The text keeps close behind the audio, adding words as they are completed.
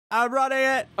I'm running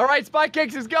it. All right,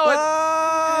 SpyCakes is going.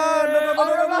 No.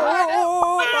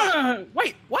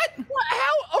 Wait, what?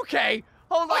 How? Okay,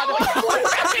 hold on.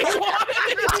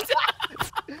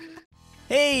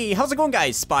 Hey, how's it going,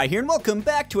 guys? Spy here, and welcome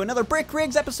back to another Brick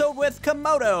Rigs episode with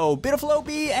Komodo. Beautiful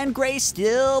Obi and Gray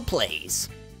still plays.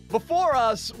 Before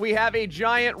us, we have a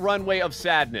giant runway of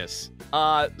sadness.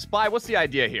 Spy, what's the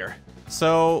idea here?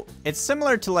 So, it's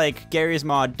similar to like Garry's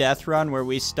mod Deathrun, where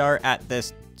we start at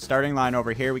this starting line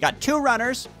over here. We got two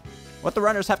runners. What the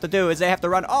runners have to do is they have to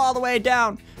run all the way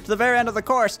down to the very end of the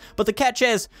course. But the catch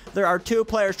is, there are two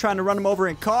players trying to run them over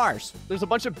in cars. There's a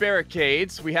bunch of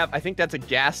barricades. We have, I think that's a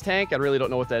gas tank. I really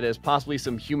don't know what that is. Possibly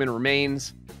some human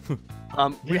remains.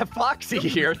 We have Foxy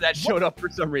here that showed up for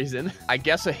some reason. I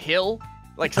guess a hill.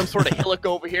 Like some sort of hillock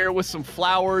over here with some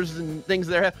flowers and things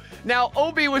there. Now,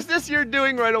 Obi, was this your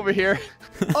doing right over here?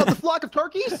 Oh, the flock of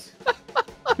turkeys?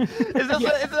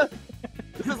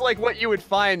 This is like what you would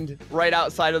find right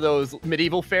outside of those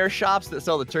medieval fair shops that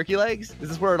sell the turkey legs? Is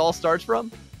this where it all starts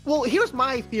from? Well, here's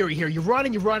my theory here. You're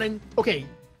running. Okay,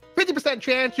 50%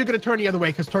 chance you're going to turn the other way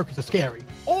because turkeys are scary.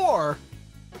 Or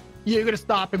you're going to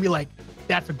stop and be like,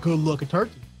 that's a good looking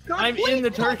turkey. I'm in the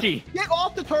turkey. Get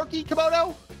off the turkey,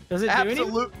 Komodo. Does it do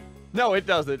anything? No, it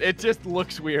doesn't. It just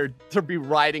looks weird to be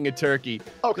riding a turkey.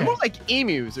 Okay. More like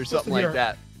emus or something like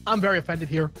that. I'm very offended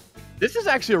here. This is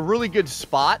actually a really good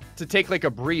spot to take like a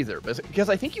breather because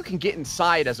I think you can get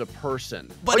inside as a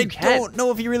person. But I don't know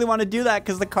if you really want to do that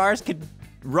because the cars could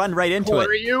run right into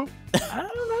it. You? I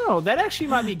don't know. That actually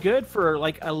might be good for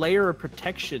like a layer of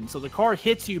protection. So the car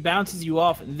hits you, bounces you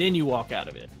off, and then you walk out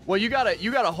of it. Well, you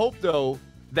gotta hope though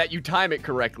that you time it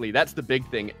correctly. That's the big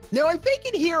thing. Now I'm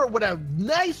thinking here what a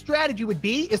nice strategy would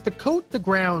be is to coat the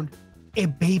ground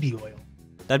in baby oil.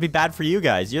 That'd be bad for you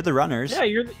guys. You're the runners. Yeah,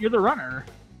 you're the runner.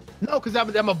 No, because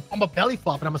I'm a belly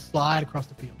flop and I'm a slide across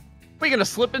the field. We're gonna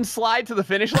slip and slide to the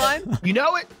finish line? You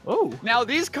know it? Oh. Now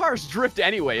these cars drift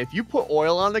anyway. If you put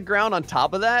oil on the ground on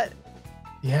top of that.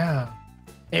 Yeah.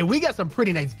 And we got some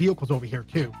pretty nice vehicles over here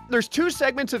too. There's two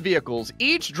segments of vehicles.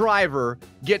 Each driver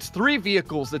gets 3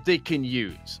 vehicles that they can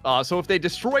use. So if they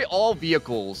destroy all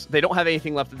vehicles, they don't have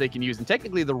anything left that they can use. And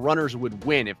technically the runners would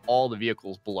win if all the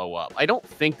vehicles blow up. I don't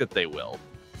think that they will.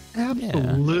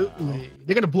 Absolutely. Yeah.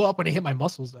 They're going to blow up when they hit my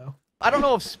muscles though. I don't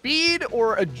know if speed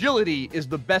or agility is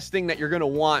the best thing that you're going to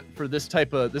want for this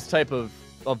type of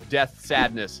death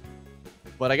sadness.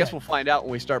 But I guess we'll find out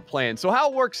when we start playing. So how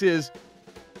it works is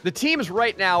the teams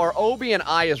right now are Obi and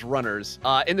I as runners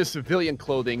in the civilian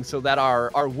clothing so that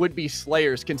our would-be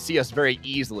slayers can see us very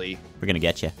easily. We're going to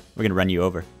get you. We're going to run you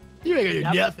over. You ain't going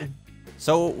to do nothing.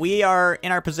 So we are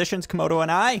in our positions, Komodo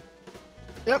and I.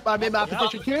 Yep, I'm in my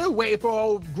position too. Waiting for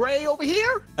old Gray over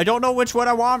here. I don't know which one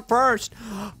I want first.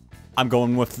 I'm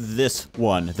going with this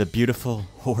one, the beautiful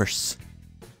horse.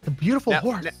 The beautiful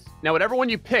horse. Now, whatever one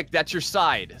you pick, that's your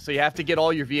side. So you have to get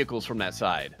all your vehicles from that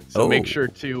side. So make sure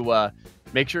to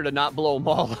not blow them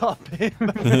all up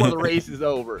before the race is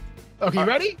over. Okay, you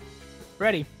ready?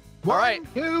 Ready. All right.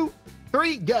 1, 2,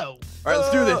 3, go. All right,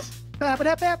 let's do this. All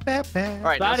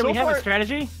right, do we have a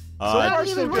strategy? I'm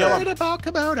even worried about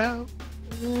Komodo.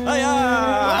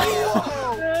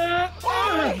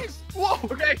 Whoa!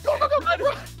 Okay, go!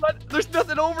 Run. There's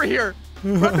nothing over here.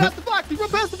 Run past the Foxy.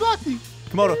 Run past the Foxy.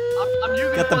 Komodo. I'm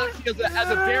using the Foxy as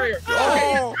a barrier.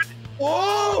 Oh!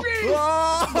 Oh!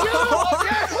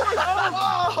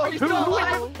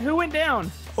 Who went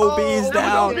down? Obi's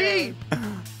down.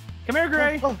 Come here,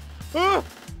 Gray. Come here,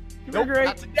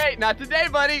 Gray. Not today,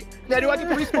 buddy. Now, do I get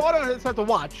to respawn or just have to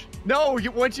watch? No,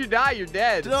 once you die, you're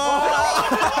dead. No!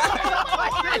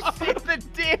 I see the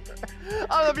deer.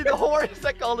 I'm gonna be the horse.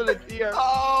 I called it a deer.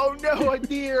 Oh no, a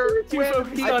deer. Too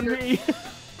focused on me.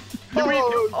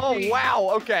 Oh wow.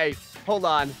 Okay, hold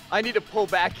on. I need to pull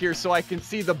back here so I can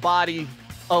see the body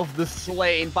of the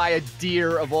slain by a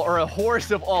deer or a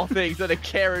horse of all things in a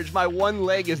carriage. My one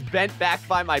leg is bent back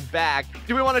by my back.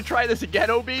 Do we want to try this again,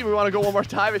 Obi? We want to go one more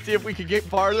time and see if we can get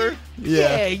farther?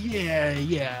 Yeah.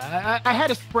 I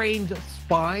had a sprained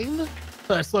spine,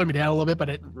 so that slowed me down a little bit, but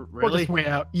it worked its way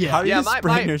out. Yeah. How do you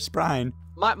sprain your spine?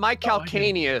 My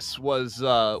calcaneus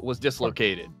was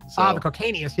dislocated. So. The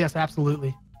calcaneus, yes,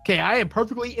 absolutely. Okay, I am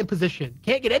perfectly in position.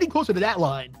 Can't get any closer to that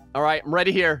line. All right, I'm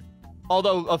ready here.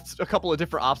 Although a couple of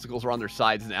different obstacles are on their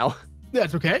sides now.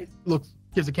 That's okay.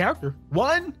 Gives a character.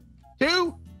 1,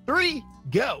 2, 3,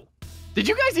 go. Did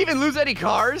you guys even lose any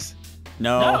cars?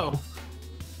 No.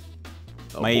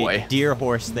 Oh, my boy. deer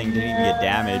horse thing didn't even get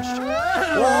damaged.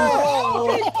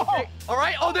 Whoa! Okay. All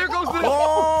right. Oh, there goes the.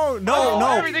 Oh, no.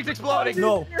 Everything's exploding.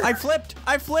 No. I flipped.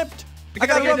 I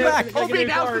gotta run back. Obi,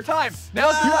 now's the time.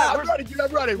 Now's the time. I'm running, dude.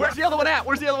 I'm running. Where's the other one at?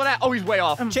 Where's the other one at? Oh, he's way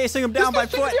off. I'm chasing him down by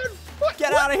foot.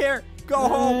 Get out of here. Go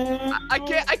home. I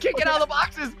can't get out of the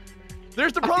boxes.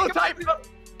 There's the prototype. All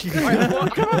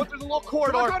right, come on. There's a little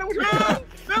corridor. No,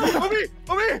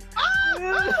 Obi.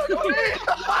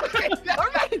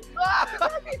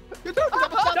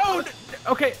 No.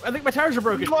 Okay, I think my tires are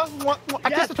broken. I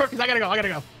kissed the turkeys. I gotta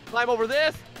go. Climb over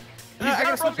this. He's I got a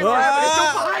gotta broken switch- rabbit. It's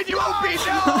still behind you, Obi.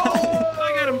 No. I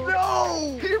got him.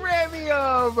 No. He ran me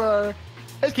over.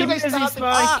 It's Keep because busy, I stopped.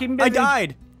 Spy. Keep busy. I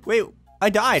died. Wait, I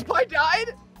died. I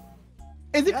died.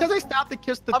 Is it because I stopped to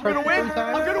kiss the I'm turkey? gonna win.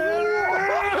 I'm gonna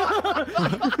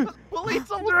win. Police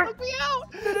almost took me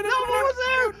out. No, I'm almost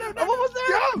there. I'm almost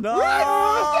there. No.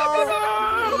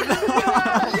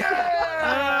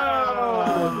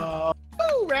 Yeah!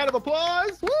 Woo! Round of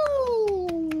applause.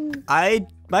 Woo!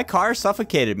 My car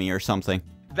suffocated me or something.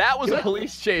 That was a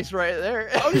police chase right there.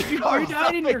 Oh, you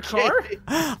died in your car?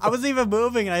 I wasn't even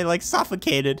moving and I like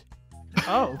suffocated.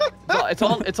 Oh. It's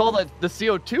all the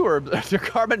CO2 or the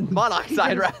carbon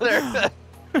monoxide rather.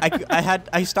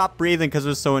 I stopped breathing because it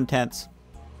was so intense.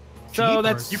 So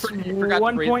that's You forgot to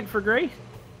 1 breathe. point for Gray?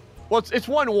 Well, it's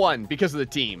 1-1 because of the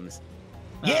teams.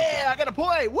 Yeah, I got a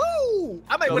point. Woo!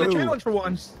 I might win a Ooh. challenge for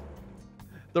once.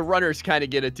 The runners kind of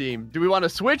get a team. Do we want to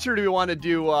switch or do we want to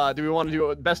do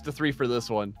a best of 3 for this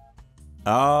one?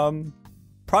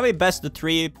 Probably best of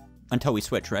 3 until we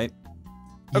switch, right?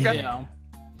 Okay. Yeah.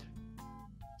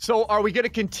 So are we going to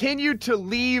continue to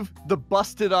leave the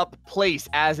busted up place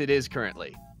as it is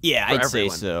currently? Yeah, For I'd say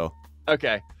everyone. so.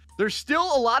 Okay. There's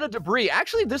still a lot of debris.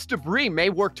 Actually, this debris may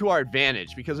work to our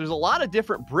advantage because there's a lot of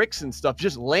different bricks and stuff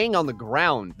just laying on the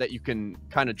ground that you can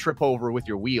kind of trip over with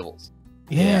your wheels.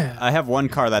 Yeah. I have one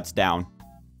car that's down.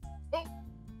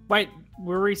 Wait,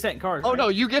 we're resetting cars. Oh, right? no,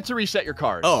 you get to reset your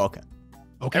cars. Oh, okay.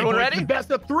 Okay, Everyone boys, ready? the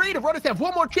best of 3. The runners have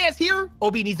one more chance here.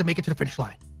 OB needs to make it to the finish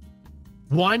line.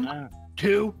 1,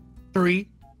 2, 3,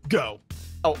 go.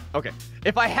 Oh, okay.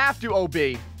 If I have to, OB.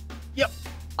 Yep.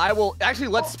 I will actually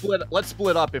let's split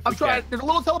up if I'm we trying. can. There's a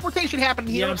little teleportation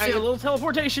happening here. Yeah, I'm seeing a little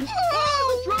teleportation.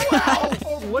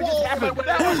 What just happened?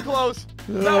 That was close.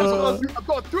 That was close. I'm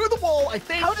going through the wall. I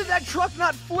think. How did that truck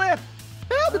not flip?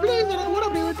 Help me, please. I don't know what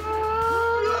I'm doing.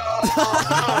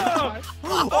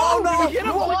 Oh no! Get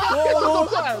him. Whoa.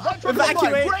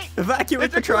 Evacuate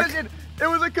It's the a truck. collision. It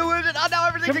was a collision. Oh, now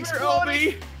everything's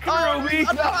exploding. Come here, Obi.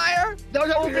 On fire.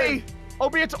 No,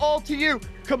 Obi, it's all to you.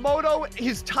 Komodo,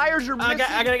 his tires are missing.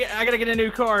 I gotta get a new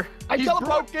car. He's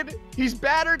broken. He's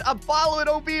battered. I'm following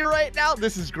OB right now.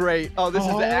 This is great. Oh, this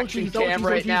is the action cam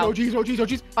right now. Oh,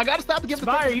 jeez. I gotta stop to give the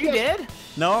Spy, are you dead?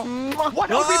 No.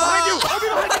 What? OB behind you. OB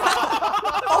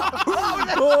behind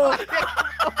you.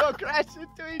 Oh, crash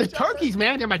into each The other. turkeys,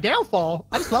 man, they're my downfall.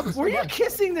 I just love this. Were you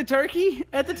kissing the turkey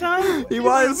at the time? He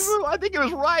was. I think it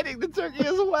was riding the turkey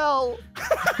as well.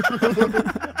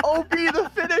 OB,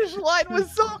 the finish line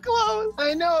was so close.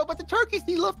 I know, but the turkeys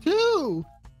need love too.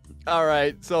 All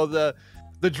right, so the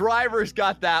drivers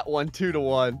got that one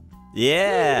 2-1.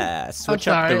 Yeah. I'm Switch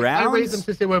up the sorry. I raised them rounds.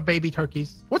 since they were baby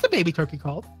turkeys. What's a baby turkey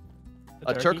called?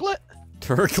 A turklet?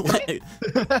 Turklet.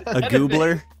 A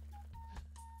goobler.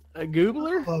 A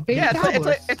goobler? Oh, baby Yeah,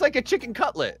 cowboys. it's like a chicken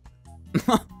cutlet.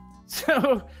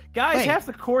 So, guys, Hey. half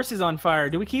the course is on fire.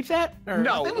 Do we keep that? Or-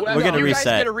 No, We're gonna you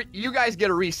reset. Guys you guys get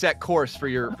a reset course for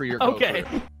your Okay.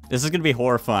 GoPro. This is gonna be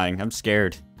horrifying. I'm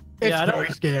scared. It's Yeah, I don't- very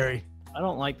scary. I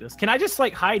don't like this. Can I just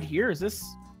like hide here? Does You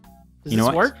this know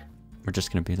what? work? We're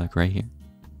just gonna be like right here.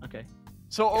 Okay.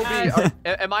 So Obi,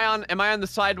 am I on the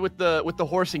side with the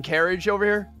horse and carriage over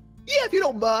here? Yeah, if you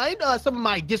don't mind. Some of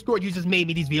my Discord users made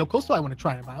me these vehicles, so I want to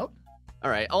try them out. All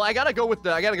right. Oh, I gotta go with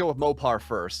Mopar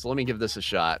first. So let me give this a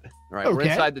shot. All right, we're Okay.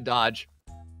 inside the Dodge.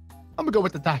 I'm gonna go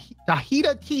with the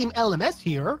Dahita Team LMS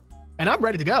here, and I'm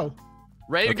ready to go.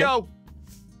 Ready to Okay. go.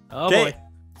 Oh Okay. boy.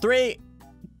 3,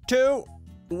 2,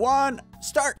 1,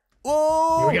 start.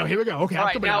 Whoa! Here we go. Okay, All I'm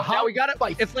right, coming now out. we got it.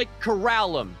 Fight. It's like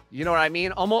corral them. You know what I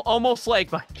mean? Almost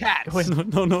like cats. Wait.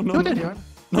 No. What are they doing?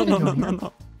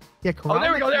 No. Yeah, Oh,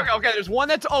 there we go. Okay, there's one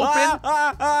that's open.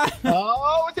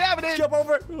 Oh, what's happening? Jump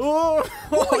over. Oh,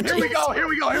 Here we go. Here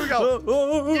we go.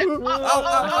 Oh.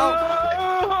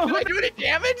 Did I do any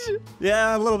damage?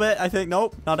 Yeah, a little bit. I think.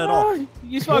 Nope, not at all. Oh,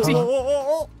 you Spoxy.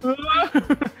 Oh,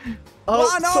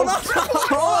 no.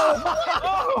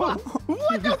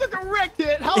 What? That was a direct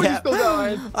hit. How are you still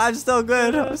going? I'm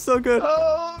still good.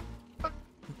 Oh.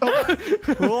 He's in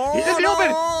the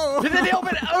open. He's in the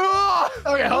open. Oh!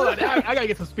 Okay, hold on. I gotta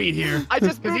get some speed here. I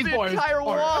just 'Cause moved these the boys entire are-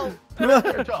 wall.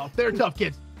 They're tough. They're tough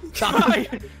kids. Stop.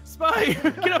 Spy,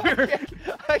 get up here.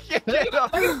 I can't get it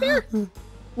up.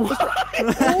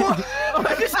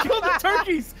 I just killed the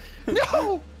turkeys.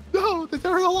 No,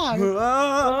 they're alive.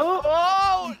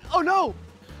 Oh no!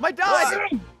 My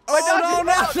dodge!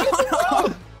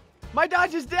 My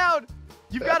dodge is down!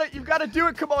 You've got to do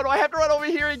it, Komodo. I have to run over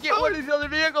here and get one of these other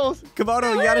vehicles.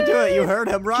 Komodo, you gotta do it. You heard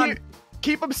him. Run.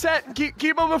 Keep them set. Keep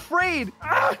them afraid.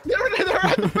 They're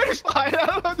at the finish line. I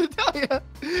don't know what to tell you.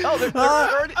 Oh, they're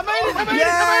already. I made it.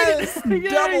 Yes! Yay!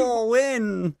 Double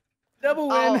win. Double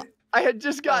win. Oh, I had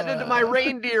just gotten into my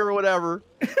reindeer or whatever.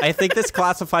 I think this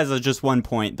classifies as just 1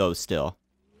 point, though, still.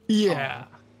 Yeah.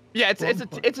 Yeah,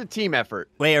 it's a team effort.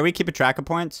 Wait, are we keeping track of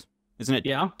points? Isn't it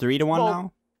 3 to 1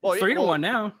 now? Well, 3 to 1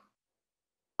 now.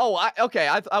 Oh, okay.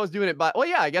 I was doing it by. Well,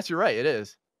 yeah. I guess you're right. It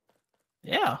is.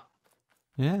 Yeah.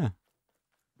 Yeah.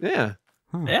 Yeah.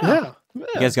 Huh. Yeah. You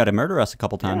guys got to murder us a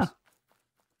couple times.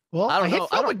 Well, I don't hit know.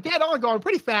 someone dead on going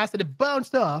pretty fast and it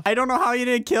bounced off. I don't know how you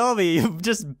didn't kill me. You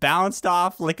just bounced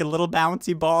off like a little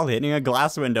bouncy ball hitting a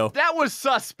glass window. That was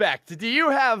suspect. Do you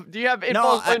have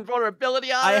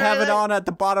invulnerability on? I or have it anything? on at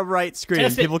the bottom right screen.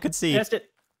 Test it. People can see. Test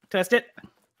it. Test it.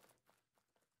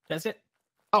 Test it.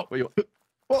 Oh, Well,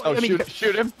 well,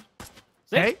 shoot him.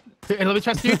 Okay, and let me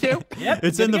test you too. Yep.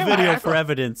 It's good in to the go. video for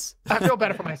evidence. I feel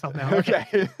better for myself now.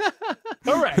 Okay.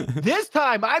 All right. This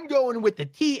time I'm going with the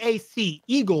TAC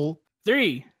Eagle.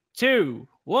 3, 2,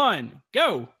 1,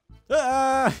 go.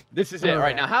 This is it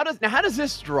right now. How does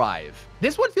this drive?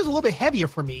 This one feels a little bit heavier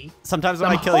for me. Sometimes I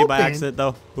I'm might kill you by hoping- accident,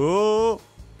 though. Ooh.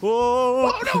 Ooh.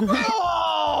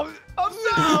 Oh no!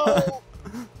 Oh no!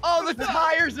 Oh, the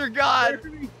tires are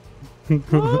gone.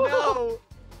 No.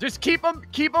 Just keep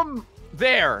them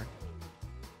there.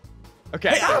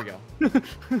 Okay, there we go.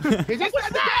 He just went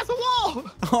against the wall.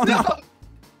 Oh, no.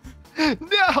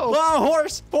 No. Oh,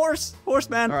 horse,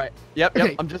 man. All right. Yep.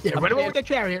 Okay, I'm just. yeah, I'm run him over with the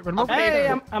chariot. Run him over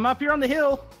Hey, with I'm up here on the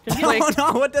hill. Can you Oh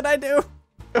no, what did I do?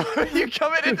 You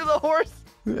coming into the horse?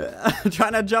 I'm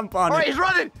trying to jump on All right, it. he's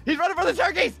running. He's running for the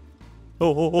turkeys.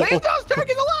 Oh. Leave those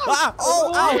turkeys alone. Ah,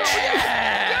 oh, ouch.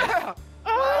 Yeah. Yeah.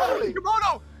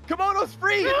 Oh, Komodo's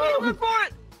free. Run for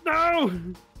it. No.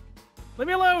 Leave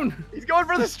me alone. He's going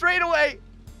for the straightaway.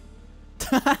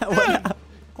 What?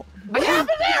 What happened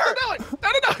there? I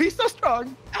don't know. He's so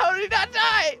strong. How did he not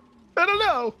die? I don't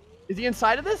know. Is he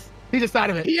inside of this? He's inside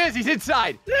of it. He is. He's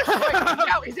inside. Wait,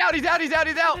 he's out. He's out. He's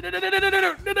out. No, no, no, no, no, no, no,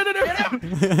 no, no, no. Get out.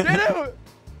 Get out.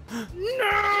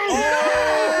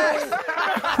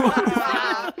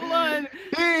 Run.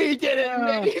 He did it.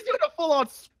 Man. He's doing a full-on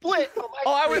split.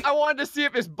 Oh, I wanted to see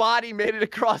if his body made it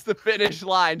across the finish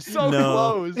line. So No.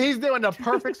 close. He's doing a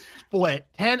perfect split.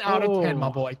 10 out of 10, my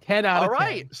boy. 10 out All of 10.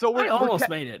 right. So I almost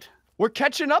made it. we're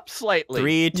catching up slightly.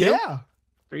 3, 2. Yeah.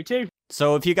 3, 2.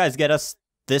 So if you guys get us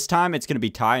this time, it's gonna be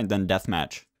tie and then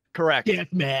deathmatch. Correct. Death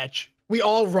match. We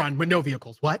all run with no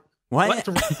vehicles. What? What?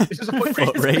 This is a foot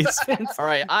Foot race. race. All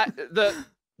right.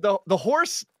 The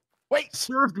horse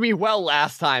served me well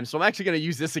last time, so I'm actually going to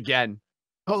use this again.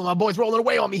 Hold on, my boy's rolling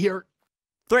away on me here.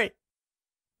 3,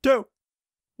 2,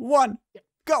 1,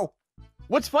 go.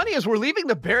 What's funny is we're leaving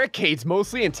the barricades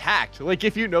mostly intact. Like,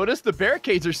 if you notice, the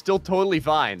barracades are still totally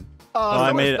fine. I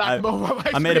someone made it- knocked him over on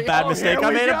my I made a screen. bad Oh, mistake. here I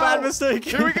we made a go. bad mistake.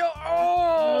 Here we go.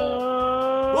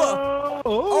 Oh!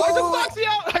 Oh, I took Foxy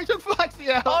out. I took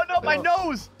Foxy out. Oh, no, my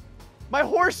nose! My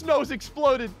horse nose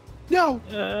exploded. No.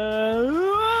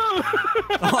 Oh!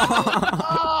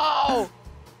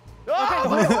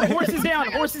 Oh! Horse is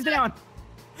down. Horse is down.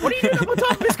 What are you doing on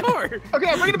top of this car? Okay,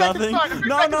 I'm bringing it back to the Nothing.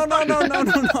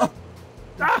 start.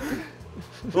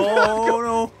 No.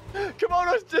 Oh, no.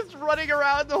 Komodo's just running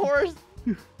around the horse.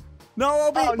 No,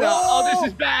 Obi. Oh, no. Oh,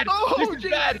 this is bad. Oh, this is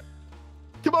geez. bad.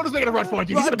 Komodo's making a run for it,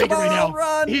 dude. He's Run, gonna make it right now.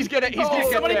 run. He's gonna Is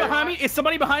get somebody there. behind me? Is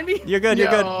somebody behind me? You're good, you're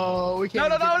good. No, we No,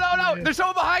 can't. no. There's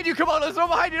someone behind you. Komodo, there's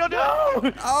someone behind you. Don't do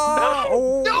it.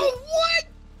 Oh. No, what?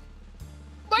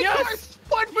 My Yes. car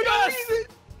spun for no Yes. reason.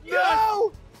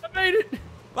 No. I made it.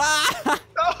 Ah.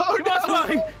 Oh, Come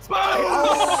on, no. Spy.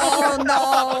 Oh,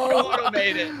 no. Komodo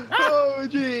made it. Oh,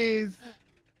 jeez.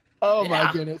 Oh, my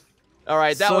Yeah. goodness. All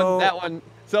right, that one.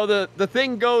 So the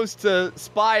thing goes to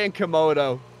Spy and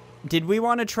Komodo. Did we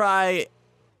want to try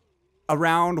a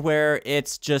round where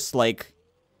it's just like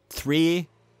 3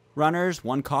 runners,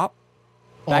 1 cop?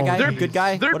 Bad guy, There- good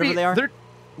guy, whatever they are?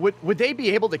 Would they be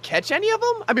able to catch any of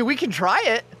them? I mean, we can try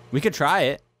it. We could try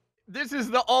it. This is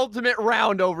the ultimate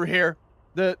round over here.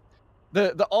 The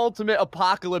ultimate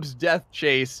apocalypse death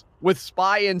chase with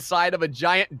Spy inside of a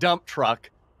giant dump truck.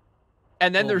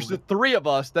 And then there's the 3 of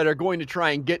us that are going to try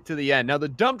and get to the end. Now, the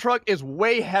dump truck is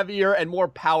way heavier and more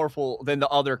powerful than the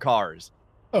other cars.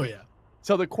 Oh, yeah.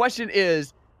 So the question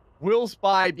is, will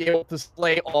Spy be able to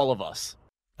slay all of us?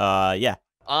 Yeah.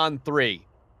 On 3.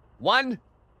 1,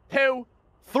 2,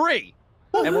 3.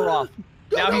 And we're off.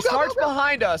 Now, he starts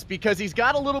behind us because he's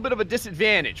got a little bit of a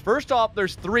disadvantage. First off,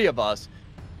 there's 3 of us.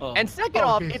 Oh. And second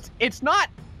off, it's not...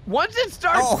 Once it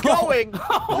starts going...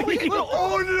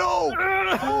 Oh no! I'm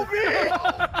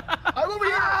over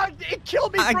here! It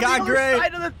killed me from the other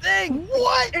side of the thing!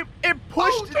 What? It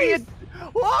pushed the...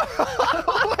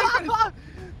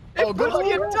 It pushed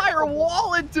the entire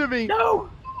wall into me! No!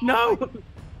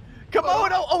 Come on!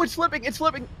 Oh, it's slipping! It's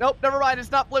slipping! Nope, never mind. It's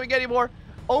not flipping anymore.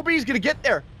 OB's gonna get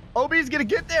there. OB's gonna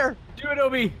get there. Do it,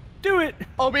 Obi. Do it.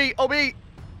 OB.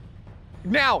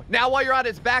 Now while you're on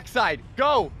its backside,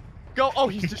 go. Oh,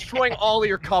 he's destroying all of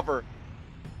your cover.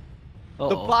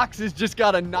 The boxes just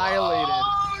got annihilated.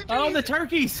 Oh, the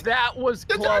turkeys. That was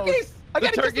close. The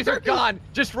turkeys are gone.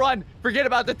 Just run. Forget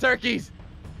about the turkeys.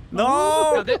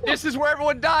 No. Now, this is where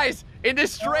everyone dies. In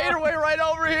this straightaway right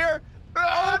over here.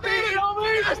 OB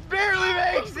just barely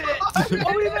makes it. Oh,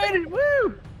 we made it.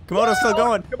 Woo. Komodo's still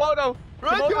going. Komodo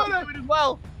can do it as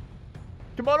well.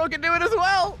 Komodo can do it as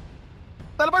well.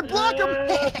 Let him block him.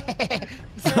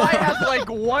 Spy has like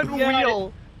one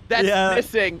wheel that's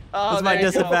missing. Oh, that's my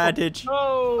disadvantage.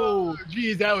 Oh,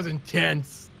 geez, that was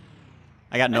intense.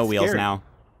 I got no wheels now.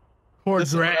 Poor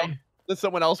Gray. Does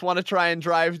someone else want to try and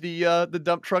drive the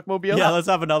dump truck mobile? Yeah, let's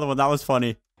have another one. That was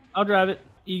funny. I'll drive it.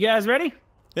 You guys ready?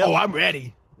 Yep. Oh, I'm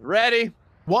ready. Ready?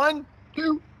 1,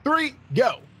 2, 3,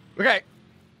 go. Okay.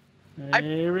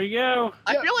 Here we go.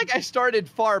 I feel like I started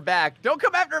far back. Don't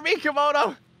come after me,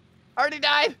 Komodo. Already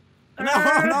died. No,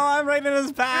 I'm right in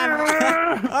his path.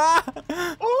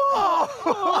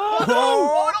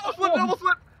 Almost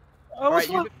flipped. All right,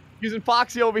 using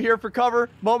Foxy over here for cover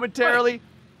momentarily.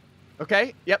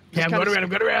 Okay. Yep. Yeah, I'm going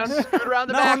around. Scoot around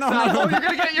the backside. No. Oh,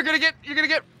 you're gonna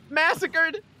get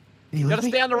massacred. You gotta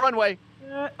stay on the runway.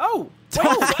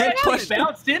 It pushed him.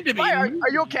 Bounced into me. Are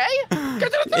you okay?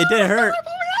 It didn't hurt.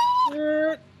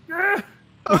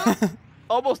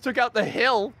 Almost took out the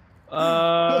hill.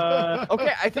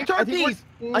 Okay, I think we're doing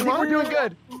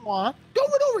good. Go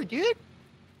over, dude.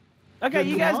 Okay,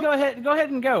 you guys go ahead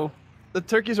and go. The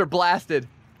turkeys are blasted.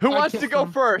 Who wants to go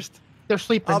first? They're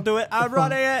sleeping. I'll do it. I'm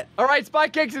running it. All right,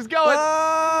 SpyCakes is going.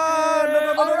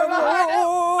 No.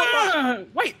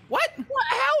 Wait, what?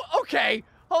 How? Okay,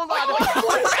 hold on.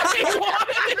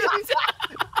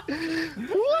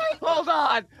 Hold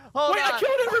on. Wait, I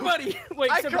killed everybody.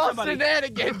 Wait, I call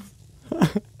shenanigans.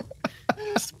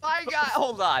 Spy guy,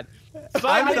 hold on.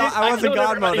 I wasn't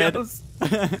god moded.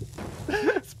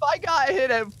 Spy got hit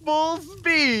at full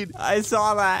speed. I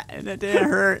saw that and it didn't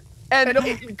hurt. And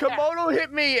Komodo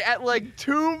hit me at like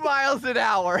 2 miles an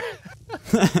hour.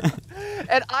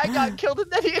 And I got killed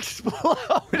and then he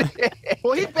exploded.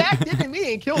 Well, he backed into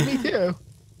me and killed me too.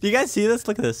 Do you guys see this?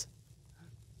 Look at this.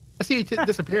 I see you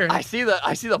disappearing. I see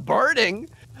the burning.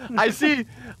 I see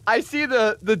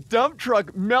the dump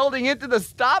truck melding into the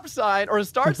stop sign or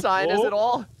start sign as it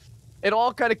all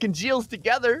kind of congeals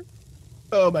together.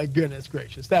 Oh my goodness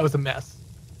gracious, that was a mess.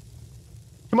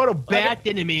 Komodo backed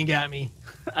into me and got me.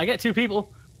 I got 2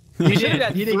 people. You did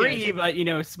got 3, but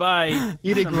Spy.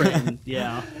 You did great.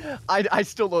 Yeah. I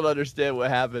still don't understand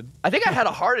what happened. I think I had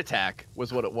a heart attack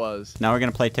was what it was. Now we're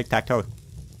gonna play tic-tac-toe.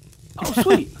 Oh,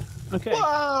 sweet. Okay.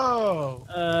 Whoa.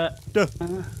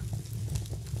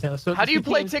 Yeah, so How do you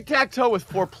play tic-tac-toe with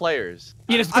 4 players?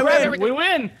 You just We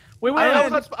win. We win. I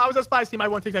was on Spy's team. I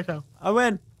won tic-tac-toe. I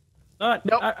win.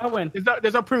 Nope. I win.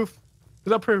 There's no proof.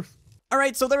 There's no proof. All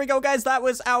right, so there we go, guys. That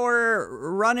was our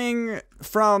running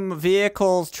from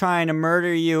vehicles trying to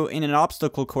murder you in an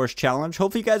obstacle course challenge.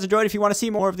 Hopefully you guys enjoyed. If you want to see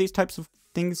more of these types of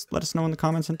things, let us know in the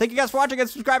comments. And thank you guys for watching and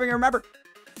subscribing. And remember,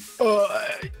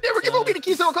 never give Obi the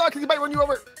keys to a car because he might run you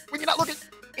over when you're not looking.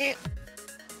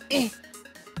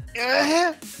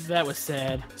 That was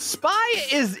sad. Spy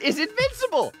is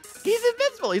invincible. He's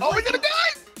invincible. He's he's gonna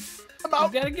die. I'm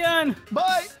out. He's got a gun.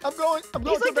 Bye. I'm going. He's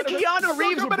like the Keanu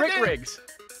Reeves of brick rigs.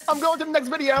 I'm going to the next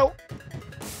video.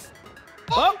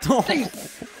 Oh,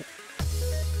 jeez.